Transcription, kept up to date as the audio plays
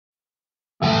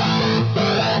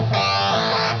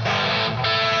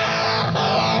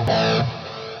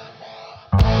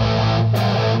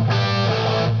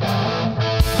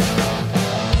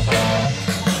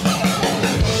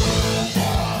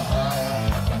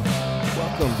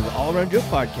Welcome to the All Around Joe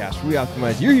podcast, where we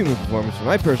optimize your human performance from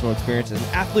my personal experience as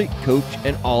an athlete, coach,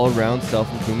 and all-around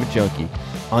self-improvement junkie.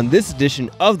 On this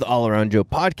edition of the All Around Joe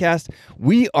podcast,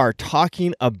 we are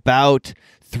talking about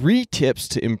 3 tips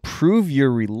to improve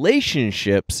your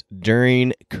relationships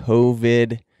during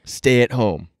COVID stay at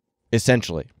home,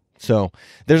 essentially. So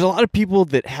there's a lot of people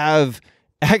that have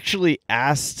actually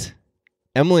asked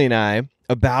Emily and I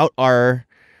about our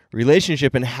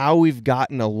relationship and how we've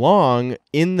gotten along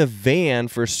in the van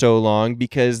for so long,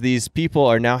 because these people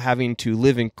are now having to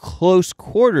live in close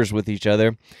quarters with each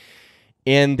other,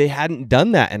 and they hadn't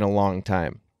done that in a long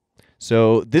time.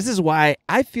 So this is why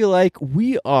I feel like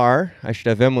I should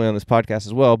have Emily on this podcast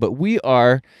as well, but we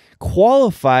are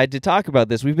qualified to talk about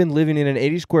this. We've been living in an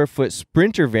 80 square foot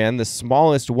Sprinter van, the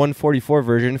smallest 144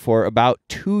 version, for about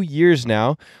 2 years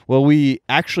now. Well, we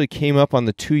actually came up on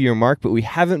the 2-year mark, but we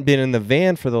haven't been in the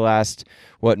van for the last,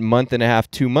 month and a half,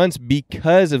 2 months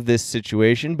because of this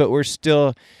situation, but we're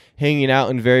still hanging out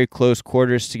in very close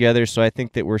quarters together. So I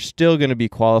think that we're still going to be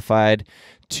qualified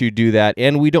to do that.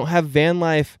 And we don't have van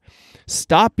life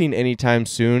stopping anytime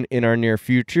soon in our near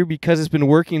future, because it's been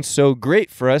working so great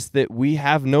for us that we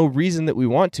have no reason that we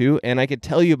want to. And I could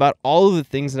tell you about all of the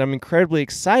things that I'm incredibly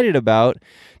excited about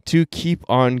to keep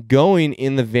on going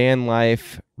in the van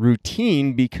life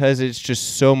routine, because it's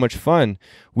just so much fun.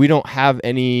 We don't have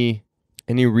any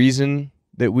reason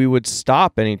that we would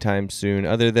stop anytime soon,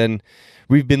 other than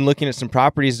we've been looking at some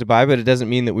properties to buy, but it doesn't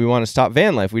mean that we want to stop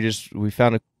van life. We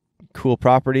found a cool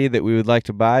property that we would like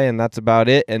to buy, and that's about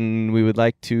it. And we would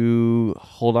like to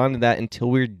hold on to that until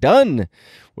we're done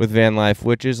with van life,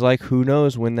 which is who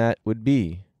knows when that would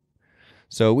be.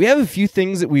 So we have a few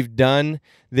things that we've done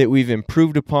that we've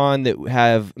improved upon that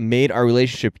have made our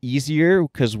relationship easier,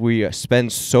 because we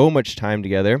spend so much time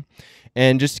together.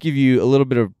 And just to give you a little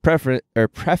bit of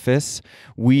preface,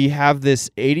 we have this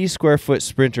 80 square foot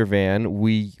Sprinter van.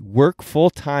 We work full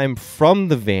time from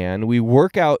the van. We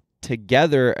work out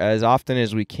together as often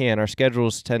as we can. Our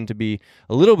schedules tend to be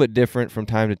a little bit different from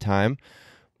time to time,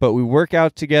 but we work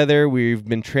out together. We've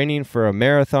been training for a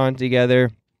marathon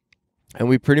together, and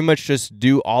we pretty much just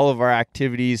do all of our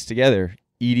activities together: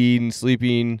 eating,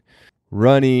 sleeping,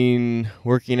 running,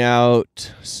 working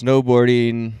out,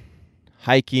 snowboarding,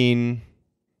 hiking,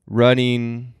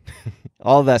 running,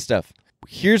 all that stuff.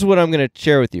 Here's what I'm going to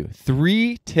share with you.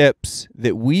 3 tips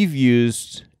that we've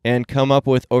used and come up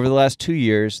with over the last 2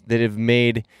 years that have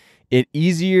made it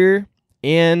easier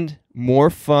and more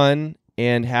fun,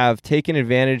 and have taken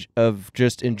advantage of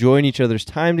just enjoying each other's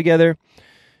time together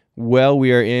while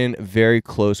we are in very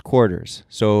close quarters.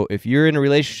 So if you're in a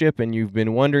relationship and you've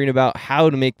been wondering about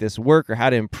how to make this work or how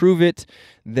to improve it,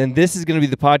 then this is going to be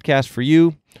the podcast for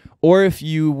you. Or if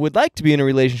you would like to be in a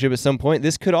relationship at some point,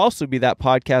 this could also be that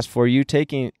podcast for you.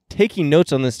 Taking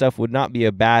notes on this stuff would not be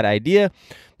a bad idea,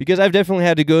 because I've definitely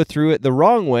had to go through it the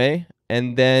wrong way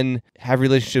and then have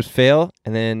relationships fail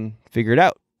and then figure it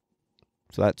out.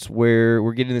 So that's where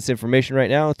we're getting this information right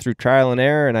now, through trial and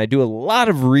error. And I do a lot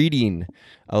of reading,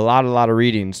 a lot of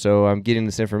reading. So I'm getting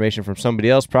this information from somebody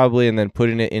else probably, and then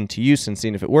putting it into use and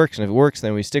seeing if it works. And if it works,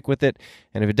 then we stick with it.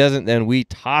 And if it doesn't, then we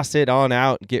toss it on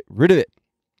out and get rid of it.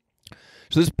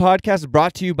 So this podcast is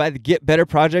brought to you by the Get Better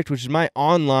Project, which is my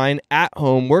online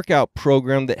at-home workout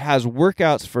program that has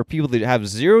workouts for people that have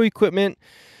zero equipment,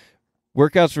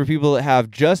 workouts for people that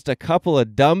have just a couple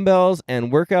of dumbbells,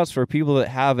 and workouts for people that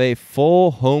have a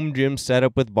full home gym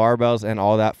setup with barbells and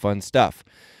all that fun stuff.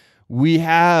 We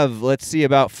have,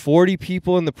 about 40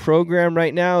 people in the program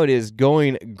right now. It is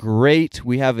going great.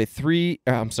 We have a free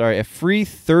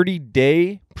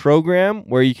 30-day program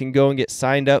where you can go and get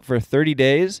signed up for 30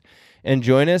 days and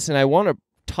join us. And I want to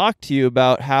talk to you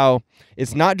about how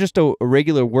it's not just a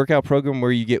regular workout program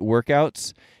where you get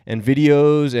workouts and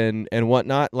videos and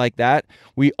whatnot like that.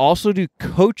 We also do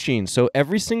coaching. So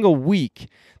every single week,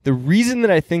 the reason that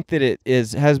I think that it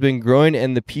has been growing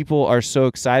and the people are so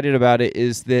excited about it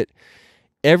is that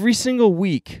every single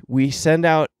week we send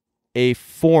out a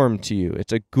form to you.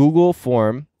 It's a Google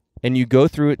form, and you go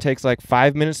through. It takes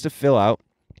 5 minutes to fill out,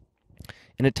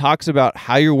 and it talks about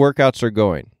how your workouts are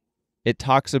going. It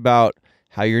talks about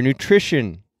how your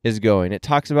nutrition is going. It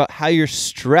talks about how your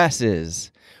stress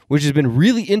is, which has been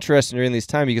really interesting during this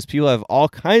time, because people have all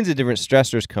kinds of different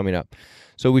stressors coming up.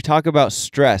 So we talk about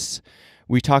stress.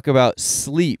 We talk about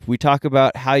sleep. We talk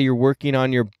about how you're working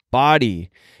on your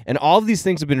body. And all of these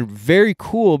things have been very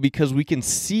cool, because we can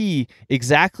see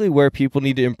exactly where people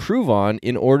need to improve on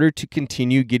in order to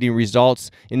continue getting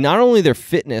results in not only their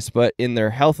fitness, but in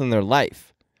their health and their life.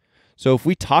 So if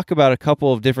we talk about a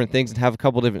couple of different things and have a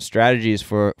couple of different strategies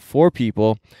for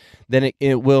people, then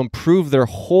it will improve their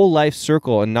whole life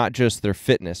circle and not just their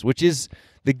fitness, which is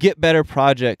the Get Better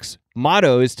Project's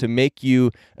motto, is to make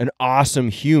you an awesome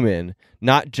human,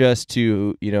 not just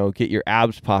to, get your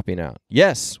abs popping out.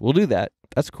 Yes, we'll do that.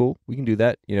 That's cool. We can do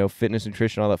that, fitness,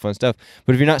 nutrition, all that fun stuff.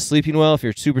 But if you're not sleeping well, if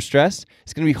you're super stressed,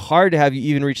 it's going to be hard to have you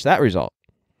even reach that result.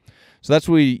 So that's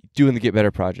what we do in the Get Better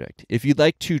Project. If you'd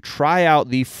like to try out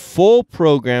the full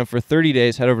program for 30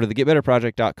 days, head over to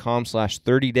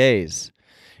thegetbetterproject.com/30 days.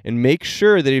 And make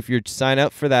sure that if you sign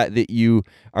up for that you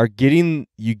get the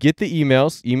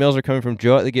emails. Emails are coming from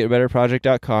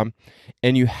joe@thegetbetterproject.com.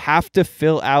 And you have to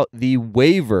fill out the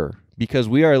waiver, because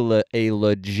we are a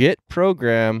legit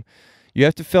program. You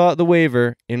have to fill out the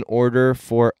waiver in order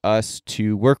for us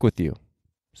to work with you.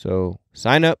 So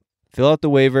sign up, fill out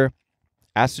the waiver,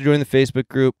 ask to join the Facebook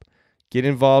group, get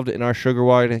involved in our Sugar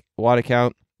Watt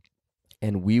account,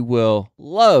 and we will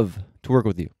love to work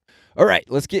with you. All right,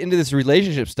 let's get into this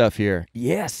relationship stuff here.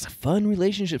 Yes, fun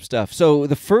relationship stuff. So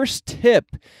the first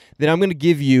tip that I'm going to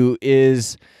give you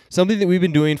is something that we've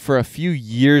been doing for a few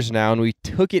years now, and we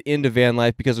took it into van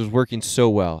life because it was working so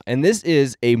well. And this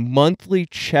is a monthly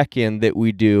check-in that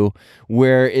we do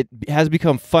where it has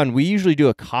become fun. We usually do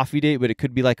a coffee date, but it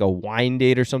could be like a wine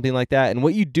date or something like that. And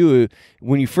what you do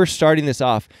when you're first starting this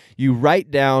off, you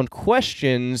write down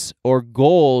questions or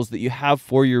goals that you have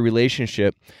for your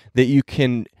relationship that you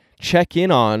can check in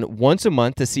on once a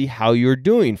month to see how you're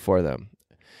doing for them.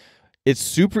 It's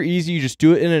super easy. You just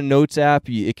do it in a notes app.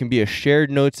 It can be a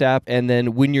shared notes app. And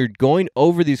then when you're going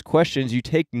over these questions, you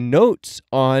take notes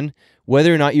on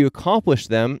whether or not you accomplish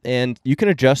them. And you can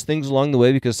adjust things along the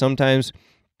way, because sometimes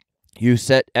you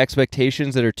set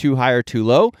expectations that are too high or too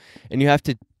low, and you have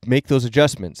to make those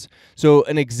adjustments. So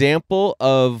an example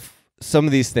of some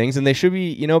of these things, and they should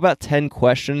be, about 10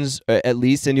 questions at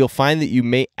least, and you'll find that you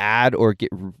may add or get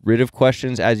rid of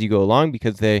questions as you go along,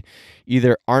 because they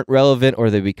either aren't relevant or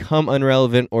they become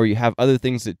unrelevant, or you have other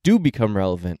things that do become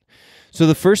relevant. So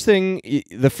the first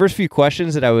few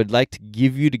questions that I would like to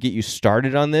give you to get you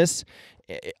started on this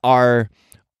are,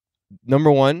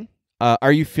 number one,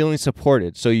 are you feeling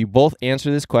supported? So you both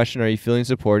answer this question, are you feeling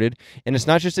supported? And it's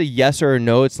not just a yes or a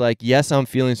no. It's like, yes, I'm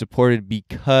feeling supported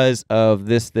because of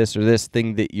this, or this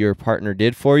thing that your partner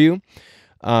did for you.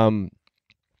 The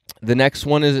next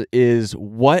one is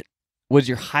what was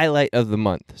your highlight of the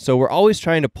month? So we're always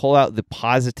trying to pull out the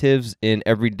positives in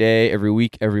every day, every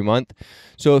week, every month.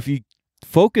 So if you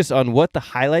focus on what the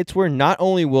highlights were, not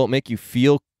only will it make you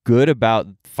feel good about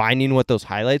finding what those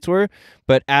highlights were,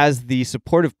 but as the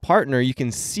supportive partner, you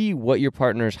can see what your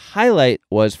partner's highlight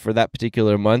was for that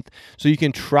particular month, so you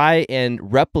can try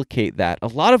and replicate that. A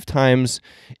lot of times,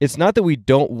 it's not that we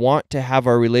don't want to have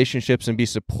our relationships and be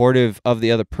supportive of the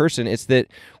other person, it's that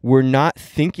we're not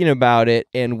thinking about it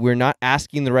and we're not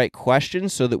asking the right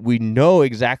questions so that we know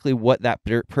exactly what that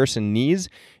person needs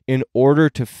in order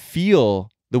to feel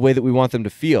the way that we want them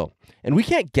to feel. And we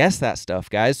can't guess that stuff,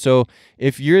 guys. So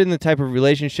if you're in the type of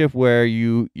relationship where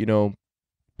you're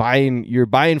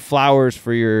buying flowers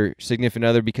for your significant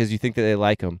other because you think that they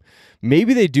like them,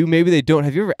 maybe they do, maybe they don't.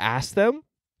 Have you ever asked them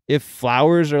if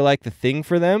flowers are like the thing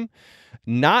for them?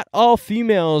 Not all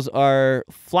females are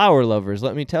flower lovers,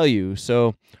 let me tell you.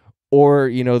 So, or,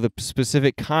 the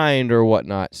specific kind or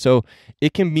whatnot. So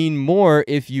it can mean more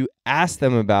if you ask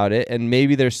them about it, and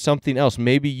maybe there's something else.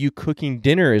 Maybe you cooking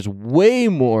dinner is way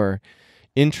more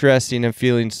interesting and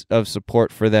feelings of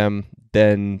support for them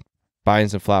than buying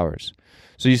some flowers.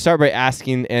 So you start by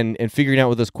asking and figuring out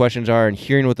what those questions are and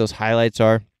hearing what those highlights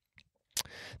are.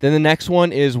 Then the next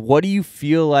one is, what do you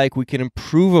feel like we can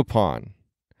improve upon?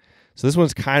 So this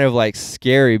one's kind of like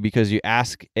scary, because you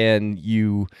ask and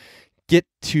you get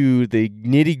to the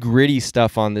nitty-gritty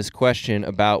stuff on this question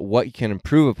about what you can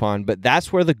improve upon, but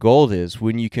that's where the gold is,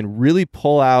 when you can really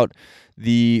pull out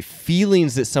the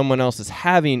feelings that someone else is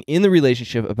having in the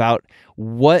relationship about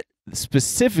what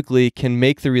specifically can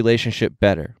make the relationship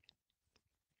better.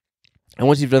 And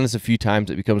once you've done this a few times,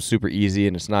 it becomes super easy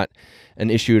and it's not an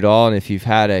issue at all. And if you've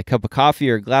had a cup of coffee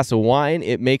or a glass of wine,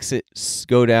 it makes it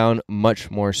go down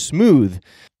much more smooth.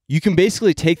 You can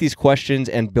basically take these questions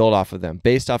and build off of them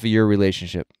based off of your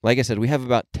relationship. Like I said, we have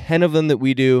about 10 of them that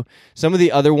we do. Some of the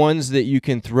other ones that you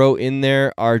can throw in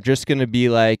there are just going to be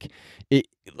like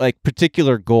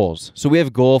particular goals. So we have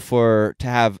a goal to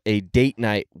have a date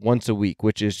night once a week,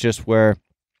 which is just where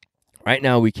right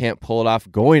now we can't pull it off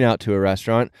going out to a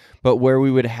restaurant, but where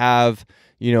we would have,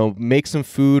 make some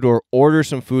food or order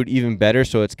some food, even better.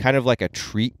 So it's kind of like a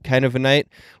treat kind of a night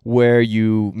where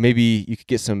you could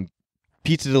get some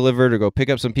pizza delivered or go pick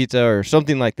up some pizza or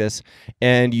something like this,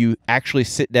 and you actually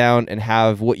sit down and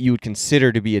have what you would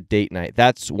consider to be a date night.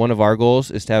 That's one of our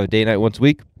goals, is to have a date night once a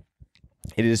week.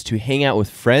 It is to hang out with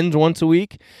friends once a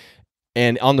week.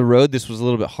 And on the road, this was a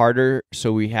little bit harder,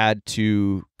 so we had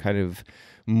to kind of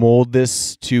mold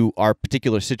this to our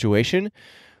particular situation.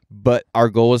 But our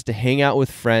goal is to hang out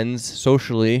with friends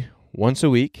socially once a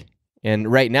week. And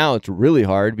right now, it's really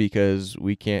hard because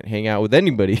we can't hang out with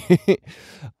anybody.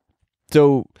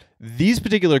 So these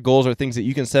particular goals are things that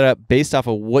you can set up based off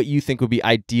of what you think would be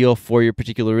ideal for your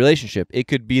particular relationship. It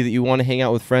could be that you want to hang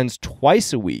out with friends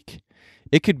twice a week.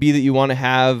 It could be that you want to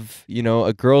have,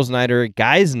 a girls' night or a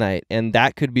guys' night, and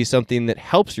that could be something that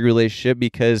helps your relationship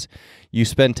because you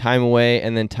spend time away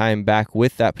and then time back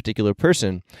with that particular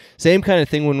person. Same kind of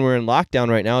thing when we're in lockdown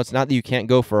right now. It's not that you can't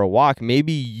go for a walk.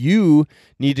 Maybe you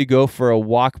need to go for a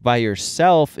walk by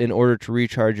yourself in order to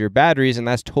recharge your batteries, and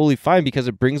that's totally fine because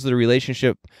it brings the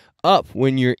relationship up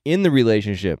when you're in the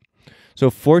relationship. So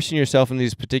forcing yourself in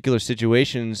these particular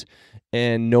situations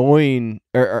and knowing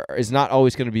or is not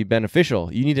always going to be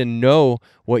beneficial. You need to know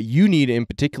what you need in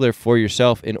particular for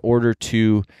yourself in order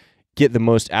to get the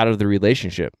most out of the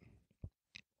relationship.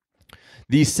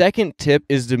 The second tip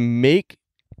is to make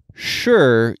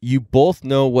sure you both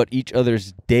know what each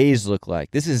other's days look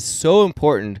like. This is so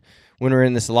important when we're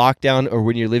in this lockdown or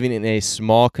when you're living in a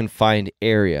small confined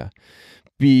area,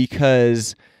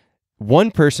 because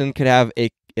one person could have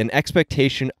an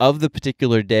expectation of the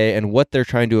particular day and what they're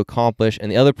trying to accomplish, and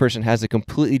the other person has a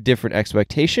completely different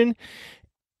expectation,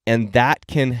 and that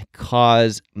can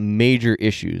cause major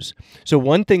issues. So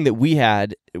one thing that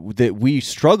we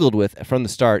struggled with from the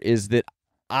start is that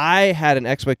I had an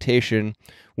expectation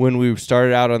when we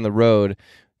started out on the road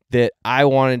that I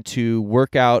wanted to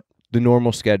work out the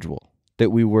normal schedule that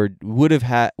we would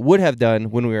have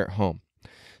done when we were at home.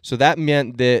 So that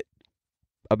meant that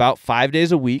about 5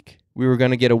 days a week, we were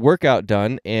going to get a workout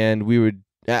done, and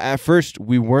at first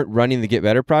we weren't running the Get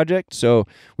Better project, so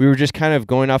we were just kind of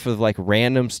going off of like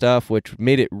random stuff, which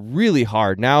made it really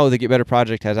hard. Now the Get Better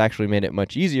project has actually made it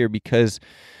much easier because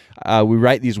we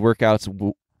write these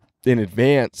workouts in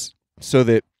advance so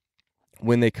that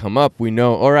when they come up, we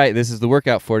know, all right, this is the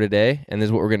workout for today, and this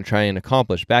is what we're going to try and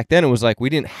accomplish. Back then, it was like we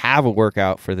didn't have a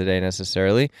workout for the day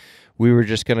necessarily. We were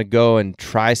just going to go and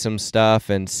try some stuff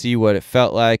and see what it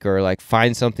felt like, or like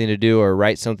find something to do or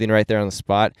write something right there on the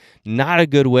spot. Not a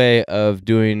good way of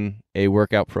doing a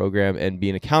workout program and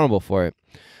being accountable for it.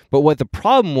 But what the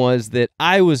problem was that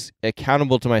I was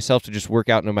accountable to myself to just work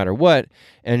out no matter what,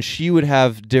 and she would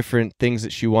have different things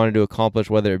that she wanted to accomplish,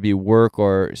 whether it be work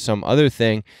or some other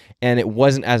thing, and it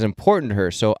wasn't as important to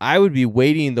her. So I would be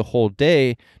waiting the whole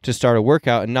day to start a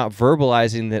workout and not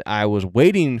verbalizing that I was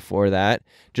waiting for that,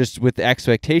 just with the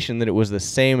expectation that it was the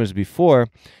same as before.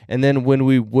 And then when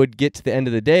we would get to the end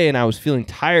of the day and I was feeling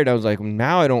tired, I was like,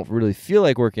 now I don't really feel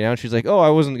like working out. She's like, oh, I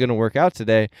wasn't going to work out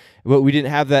today. But we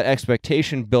didn't have that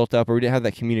expectation built up, or we didn't have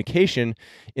that communication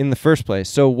in the first place.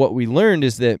 So what we learned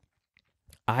is that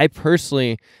I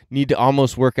personally need to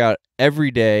almost work out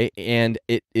every day, and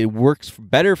it works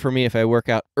better for me if I work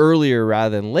out earlier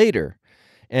rather than later.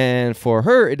 And for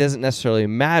her, it doesn't necessarily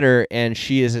matter, and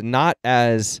she is not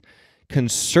as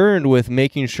concerned with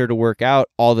making sure to work out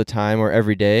all the time or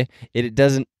every day. It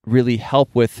doesn't really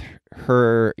help with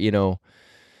her,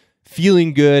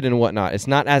 feeling good and whatnot. It's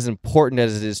not as important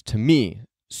as it is to me.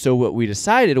 So what we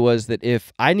decided was that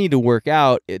if I need to work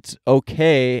out, it's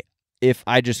okay if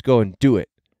I just go and do it.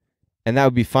 And that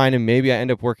would be fine. And maybe I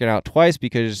end up working out twice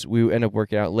because we end up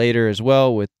working out later as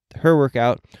well with her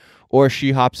workout, or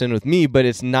she hops in with me, but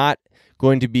it's not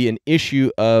going to be an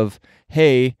issue of,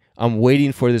 hey, I'm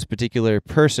waiting for this particular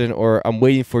person, or I'm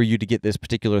waiting for you to get this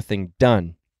particular thing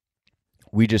done.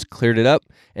 We just cleared it up.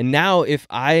 And now if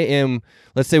I am,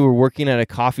 let's say we're working at a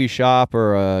coffee shop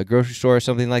or a grocery store or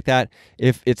something like that,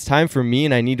 if it's time for me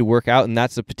and I need to work out and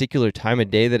that's a particular time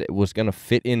of day that it was going to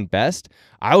fit in best,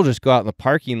 I'll just go out in the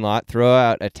parking lot, throw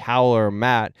out a towel or a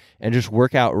mat, and just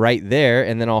work out right there.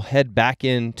 And then I'll head back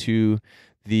into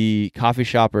the coffee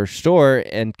shop or store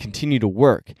and continue to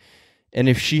work. And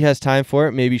if she has time for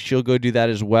it, maybe she'll go do that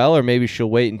as well, or maybe she'll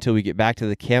wait until we get back to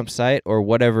the campsite or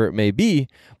whatever it may be.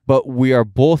 But we are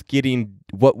both getting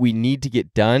what we need to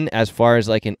get done as far as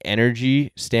like an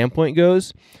energy standpoint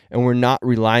goes, and we're not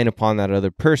relying upon that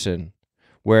other person.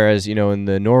 Whereas, in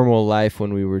the normal life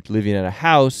when we were living at a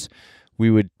house,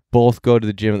 we would both go to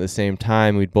the gym at the same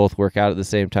time. We'd both work out at the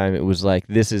same time. It was like,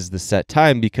 this is the set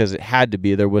time because it had to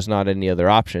be. There was not any other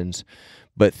options.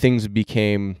 But things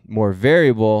became more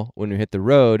variable when we hit the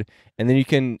road, and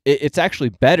then it's actually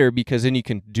better because then you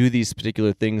can do these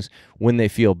particular things when they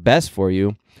feel best for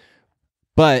you.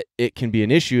 but it can be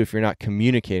an issue if you're not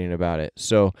communicating about it.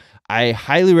 So I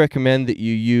highly recommend that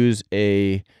you use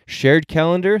a shared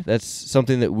calendar. That's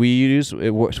something that we use.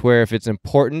 It works where if it's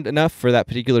important enough for that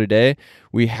particular day,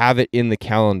 we have it in the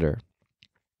calendar.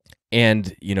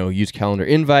 And, use calendar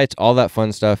invites, all that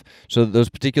fun stuff, so that those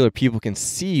particular people can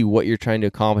see what you're trying to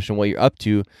accomplish and what you're up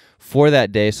to for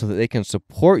that day, so that they can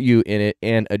support you in it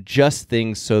and adjust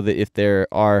things, so that if there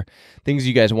are things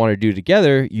you guys want to do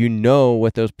together, you know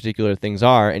what those particular things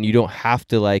are, and you don't have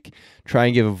to try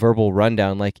and give a verbal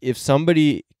rundown. Like if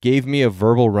somebody gave me a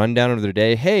verbal rundown of their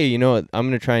day, hey, I'm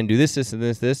going to try and do this, this, and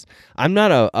this. I'm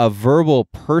not a verbal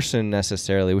person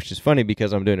necessarily, which is funny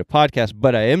because I'm doing a podcast,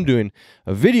 but I am doing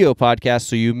a video podcast,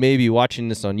 so you may be watching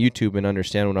this on YouTube and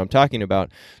understand what I'm talking about.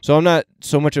 So I'm not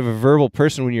so much of a verbal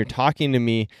person. When you're talking to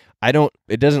me,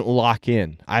 it doesn't lock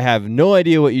in. I have no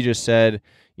idea what you just said,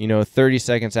 30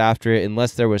 seconds after it,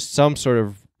 unless there was some sort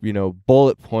of,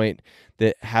 bullet point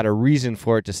that had a reason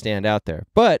for it to stand out there.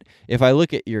 But if I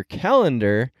look at your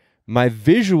calendar, my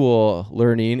visual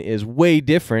learning is way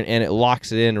different and it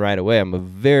locks it in right away. I'm a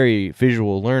very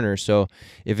visual learner, so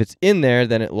if it's in there,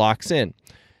 then it locks in.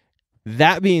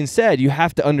 That being said, you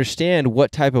have to understand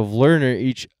what type of learner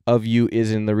each of you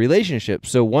is in the relationship.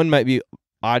 So one might be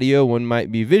audio, one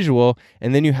might be visual,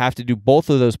 and then you have to do both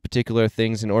of those particular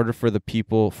things in order for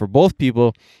both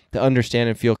people to understand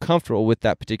and feel comfortable with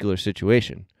that particular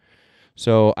situation.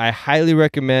 So I highly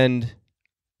recommend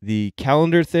the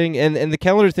calendar thing, and the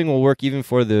calendar thing will work even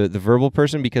for the verbal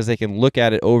person, because they can look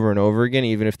at it over and over again,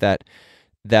 even if that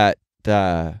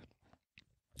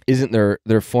isn't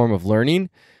their form of learning.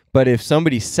 But if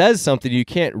somebody says something, you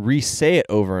can't re-say it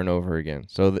over and over again.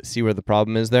 So see where the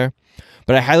problem is there?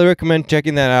 But I highly recommend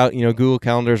checking that out. Google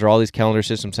Calendars or all these calendar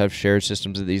systems have shared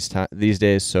systems these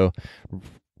days. So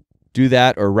do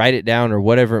that, or write it down, or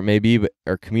whatever it may be,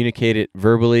 or communicate it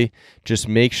verbally. Just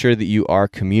make sure that you are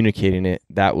communicating it.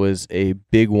 That was a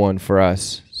big one for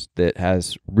us that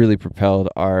has really propelled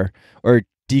or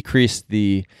decreased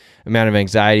the amount of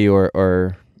anxiety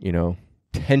or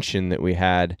tension that we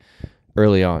had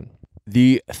early on.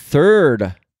 The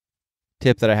third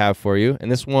tip that I have for you, and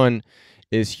this one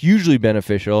is hugely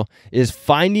beneficial, is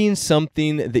finding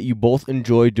something that you both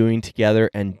enjoy doing together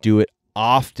and do it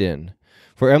often.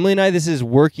 For Emily and I, this is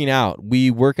working out. We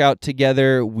work out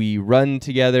together, we run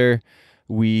together,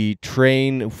 we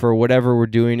train for whatever we're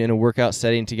doing in a workout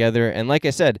setting together. And like I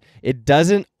said, it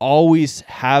doesn't always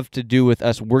have to do with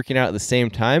us working out at the same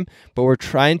time, but we're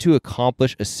trying to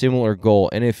accomplish a similar goal.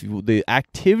 And if the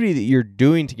activity that you're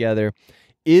doing together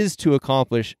is to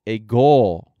accomplish a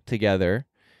goal together,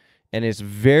 and it's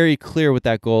very clear what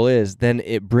that goal is, then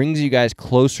it brings you guys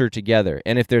closer together.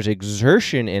 And if there's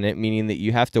exertion in it, meaning that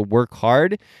you have to work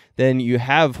hard, then you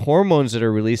have hormones that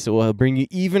are released that will bring you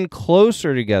even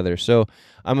closer together. So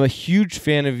I'm a huge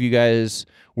fan of you guys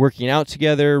working out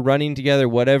together, running together,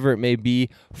 whatever it may be,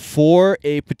 for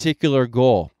a particular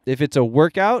goal. If it's a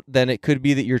workout, then it could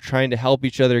be that you're trying to help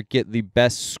each other get the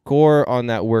best score on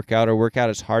that workout, or work out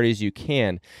as hard as you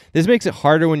can. This makes it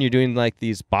harder when you're doing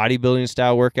these bodybuilding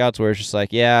style workouts where it's just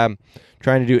I'm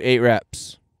trying to do 8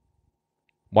 reps.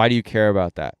 Why do you care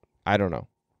about that? I don't know.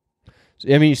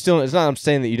 I mean, it's not I'm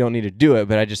saying that you don't need to do it,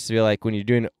 but I just feel like when you're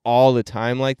doing it all the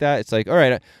time like that, it's all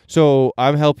right, so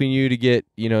I'm helping you to get,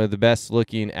 the best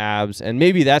looking abs, and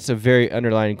maybe that's a very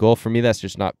underlying goal. For me, that's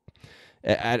just not,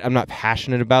 I'm not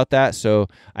passionate about that. So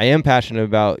I am passionate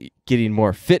about getting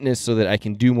more fitness so that I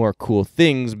can do more cool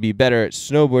things, be better at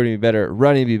snowboarding, be better at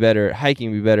running, be better at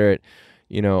hiking, be better at,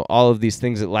 all of these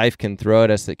things that life can throw at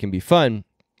us that can be fun.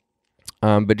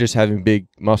 But just having big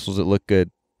muscles that look good,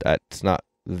 that's not,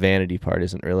 the vanity part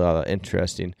isn't really all that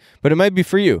interesting, but it might be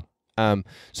for you.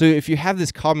 So if you have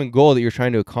this common goal that you're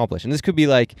trying to accomplish, and this could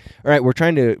be all right, we're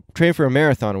trying to train for a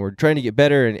marathon, and we're trying to get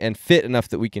better and fit enough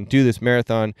that we can do this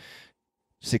marathon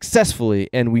successfully,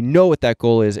 and we know what that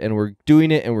goal is, and we're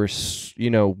doing it, and we're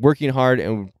working hard,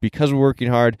 and because we're working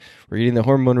hard, we're getting the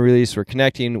hormone release, we're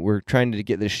connecting, we're trying to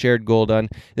get this shared goal done.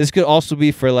 This could also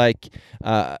be for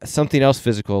something else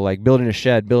physical, like building a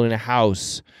shed, building a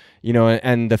house,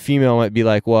 and the female might be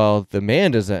like, well, the man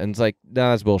does that. And it's no,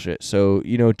 that's bullshit. So,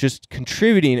 just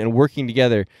contributing and working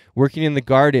together, working in the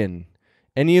garden,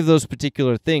 any of those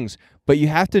particular things. But you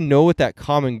have to know what that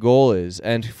common goal is.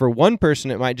 And for one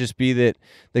person, it might just be that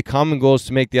the common goal is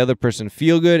to make the other person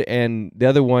feel good, and the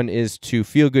other one is to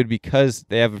feel good because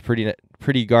they have a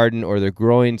pretty garden, or they're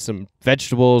growing some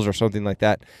vegetables or something like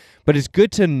that. But it's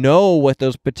good to know what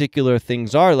those particular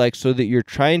things are, so that you're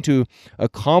trying to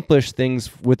accomplish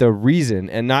things with a reason,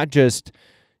 and not just,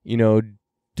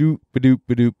 do doop ba-doop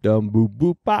ba-doop dum boop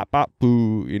boop bop bop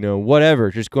boo, whatever,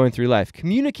 just going through life.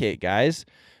 Communicate, guys.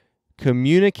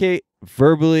 Communicate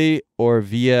verbally or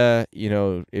via,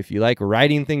 if you like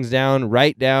writing things down,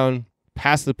 write down,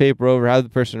 pass the paper over, have the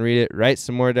person read it, write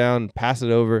some more down, pass it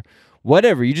over,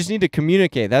 whatever. You just need to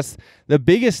communicate. That's the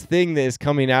biggest thing that is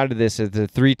coming out of this is the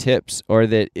 3 tips, or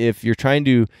that if you're trying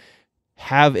to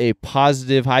have a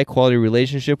positive, high-quality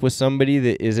relationship with somebody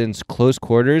that is in close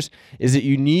quarters, is that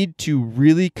you need to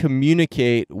really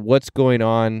communicate what's going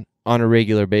on a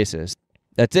regular basis.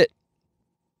 That's it.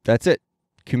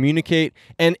 Communicate.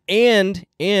 And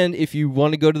if you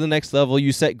want to go to the next level,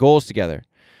 you set goals together.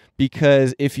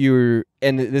 Because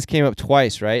and this came up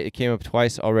twice, right? It came up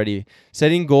twice already.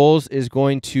 Setting goals is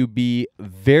going to be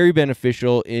very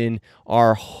beneficial in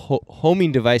our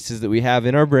homing devices that we have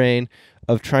in our brain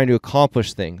of trying to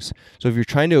accomplish things. So if you're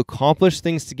trying to accomplish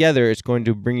things together, it's going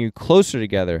to bring you closer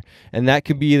together. And that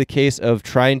could be the case of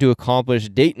trying to accomplish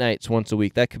date nights once a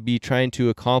week. That could be trying to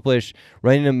accomplish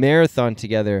running a marathon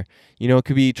together. It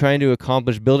could be trying to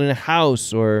accomplish building a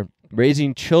house or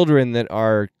raising children that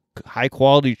are high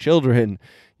quality children.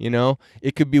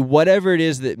 It could be whatever it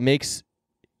is that makes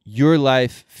your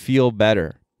life feel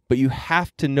better. But you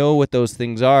have to know what those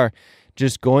things are.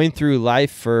 Just going through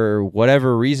life for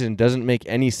whatever reason doesn't make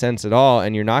any sense at all,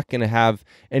 and you're not going to have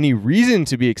any reason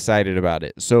to be excited about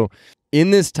it. So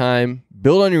in this time,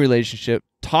 build on your relationship,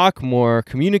 talk more,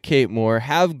 communicate more,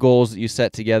 have goals that you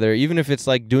set together, even if it's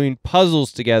like doing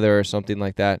puzzles together or something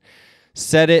like that.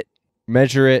 Set it,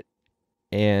 measure it,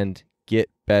 and get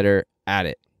better at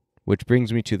it. Which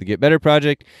brings me to the Get Better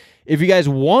Project. If you guys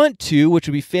want to, which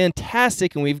would be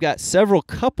fantastic, and we've got several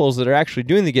couples that are actually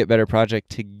doing the Get Better Project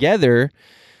together,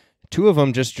 2 of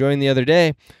them just joined the other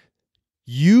day,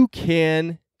 you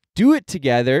can do it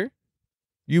together.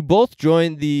 You both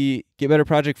join the Get Better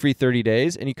Project free 30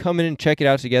 days, and you come in and check it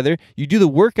out together. You do the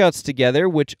workouts together,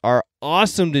 which are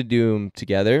awesome to do them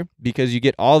together because you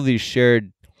get all these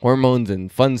shared hormones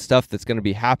and fun stuff that's going to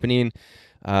be happening.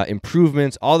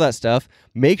 Improvements, all that stuff.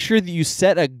 Make sure that you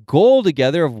set a goal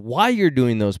together of why you're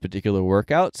doing those particular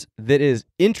workouts that is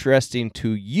interesting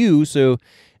to you. So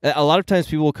a lot of times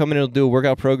people will come in and do a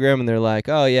workout program and they're like,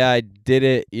 oh yeah, I did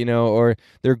it, or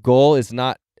their goal is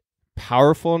not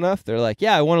powerful enough. They're like,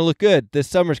 yeah, I want to look good. This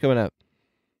summer's coming up.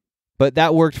 But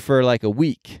that worked for like a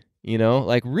week,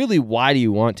 like really, why do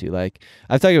you want to? Like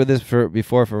I've talked about this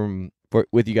before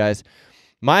with you guys.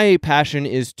 My passion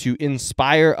is to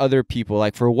inspire other people.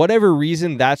 Like for whatever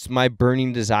reason, that's my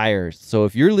burning desire. So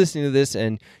if you're listening to this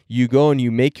and you go and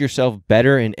you make yourself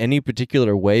better in any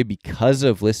particular way because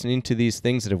of listening to these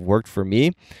things that have worked for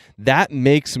me, that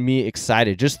makes me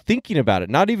excited. Just thinking about it,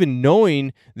 not even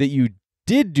knowing that you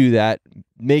did do that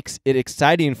makes it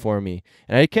exciting for me.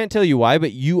 And I can't tell you why,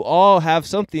 but you all have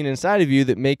something inside of you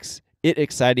that makes it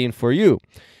exciting for you.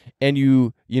 And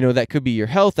that could be your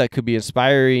health, that could be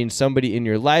inspiring somebody in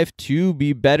your life to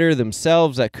be better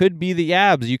themselves, that could be the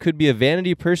abs. You could be a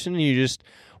vanity person and you just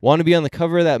want to be on the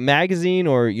cover of that magazine,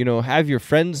 or, have your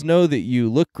friends know that you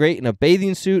look great in a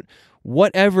bathing suit.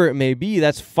 Whatever it may be,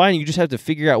 that's fine. You just have to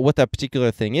figure out what that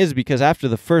particular thing is, because after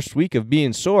the first week of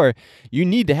being sore, you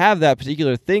need to have that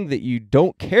particular thing that you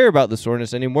don't care about the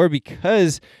soreness anymore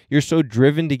because you're so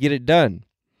driven to get it done.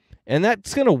 And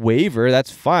that's going to waver,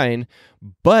 that's fine,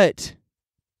 but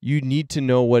you need to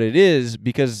know what it is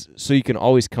so you can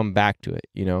always come back to it,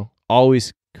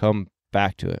 always come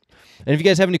back to it. And if you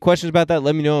guys have any questions about that,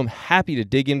 let me know. I'm happy to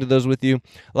dig into those with you.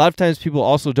 A lot of times people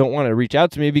also don't want to reach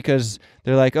out to me because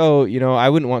they're like, oh, I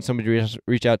wouldn't want somebody to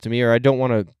reach out to me, or I don't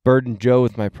want to burden Joe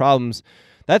with my problems.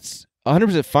 That's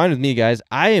 100% fine with me, guys.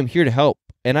 I am here to help,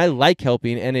 and I like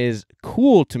helping, and it is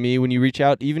cool to me when you reach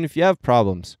out, even if you have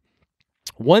problems.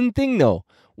 One thing though,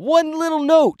 one little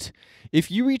note, if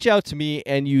you reach out to me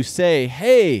and you say,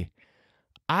 hey,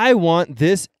 I want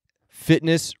this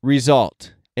fitness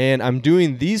result and I'm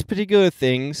doing these particular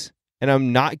things and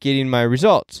I'm not getting my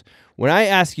results. When I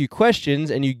ask you questions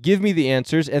and you give me the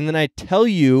answers and then I tell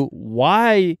you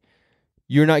why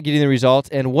you're not getting the results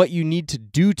and what you need to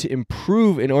do to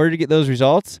improve in order to get those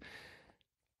results,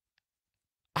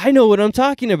 I know what I'm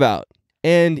talking about.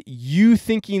 And you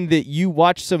thinking that you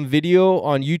watched some video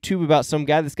on YouTube about some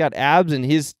guy that's got abs and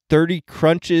his 30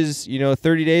 crunches,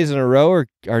 30 days in a row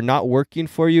are not working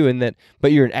for you,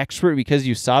 but you're an expert because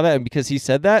you saw that and because he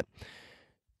said that,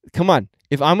 Come on.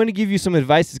 If I'm going to give you some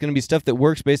advice, it's going to be stuff that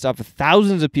works based off of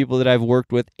thousands of people that I've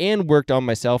worked with and worked on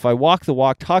myself. I walk the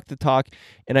walk, talk the talk,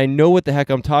 and I know what the heck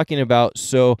I'm talking about.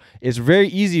 So it's very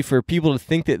easy for people to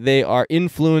think that they are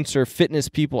influencer fitness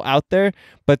people out there,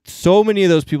 but so many of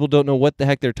those people don't know what the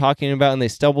heck they're talking about, and they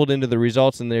stumbled into the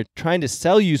results, and they're trying to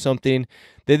sell you something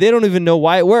that they don't even know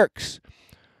why it works.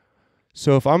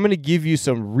 So if I'm going to give you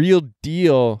some real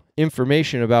deal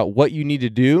information about what you need to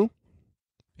do,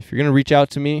 if you're going to reach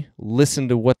out to me, listen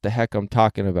to what the heck I'm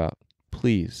talking about,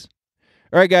 please.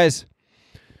 All right, guys.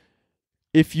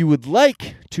 If you would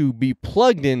like to be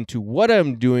plugged into what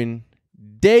I'm doing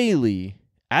daily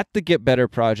at the Get Better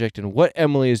Project and what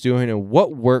Emily is doing and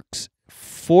what works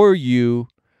for you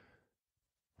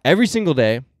every single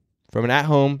day from an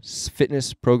at-home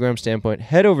fitness program standpoint,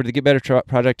 head over to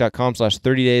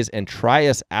getbetterproject.com/30 days and try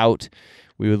us out.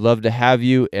 We would love to have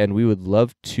you, and we would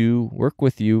love to work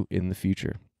with you in the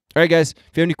future. All right, guys,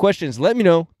 if you have any questions, let me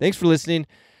know. Thanks for listening.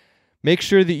 Make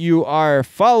sure that you are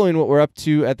following what we're up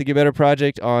to at the Get Better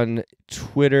Project on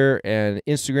Twitter and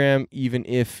Instagram, even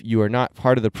if you are not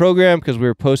part of the program, because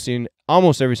we're posting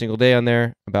almost every single day on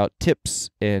there about tips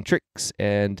and tricks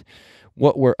and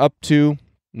what we're up to.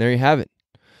 And there you have it.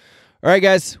 All right,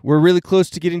 guys, we're really close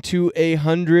to getting to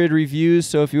 100 reviews,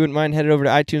 so if you wouldn't mind heading over to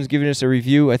iTunes, giving us a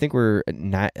review. I think we're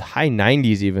at high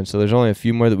 90s even, so there's only a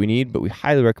few more that we need, but we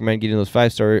highly recommend getting those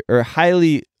 5-star, or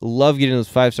highly love getting those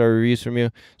 5-star reviews from you,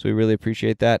 so we really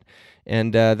appreciate that.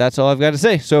 And that's all I've got to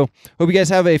say. So hope you guys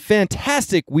have a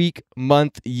fantastic week,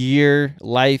 month, year,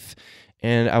 life,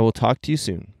 and I will talk to you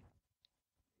soon.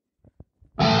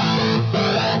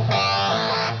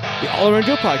 The All Around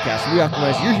Joe podcast, where we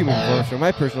optimize your human performance from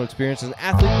my personal experience as an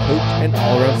athlete, coach, and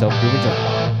all-around self-improvement junkie.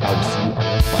 I will see you on the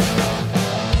next podcast.